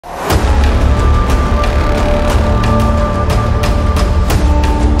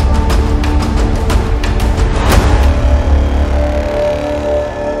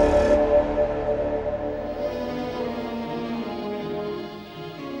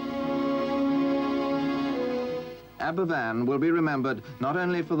Aberfan will be remembered not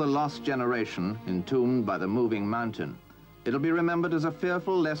only for the lost generation entombed by the moving mountain. It'll be remembered as a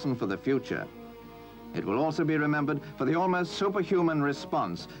fearful lesson for the future. It will also be remembered for the almost superhuman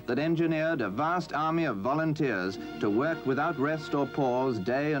response that engineered a vast army of volunteers to work without rest or pause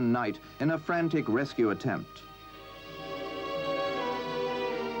day and night in a frantic rescue attempt.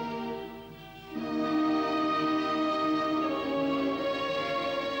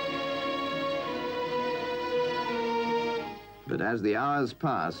 But as the hours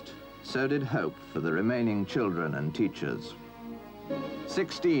passed, so did hope for the remaining children and teachers.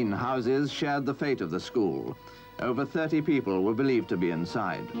 16 houses shared the fate of the school. Over 30 people were believed to be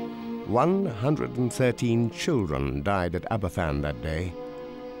inside. 113 children died at Aberfan that day,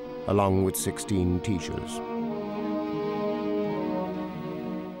 along with 16 teachers.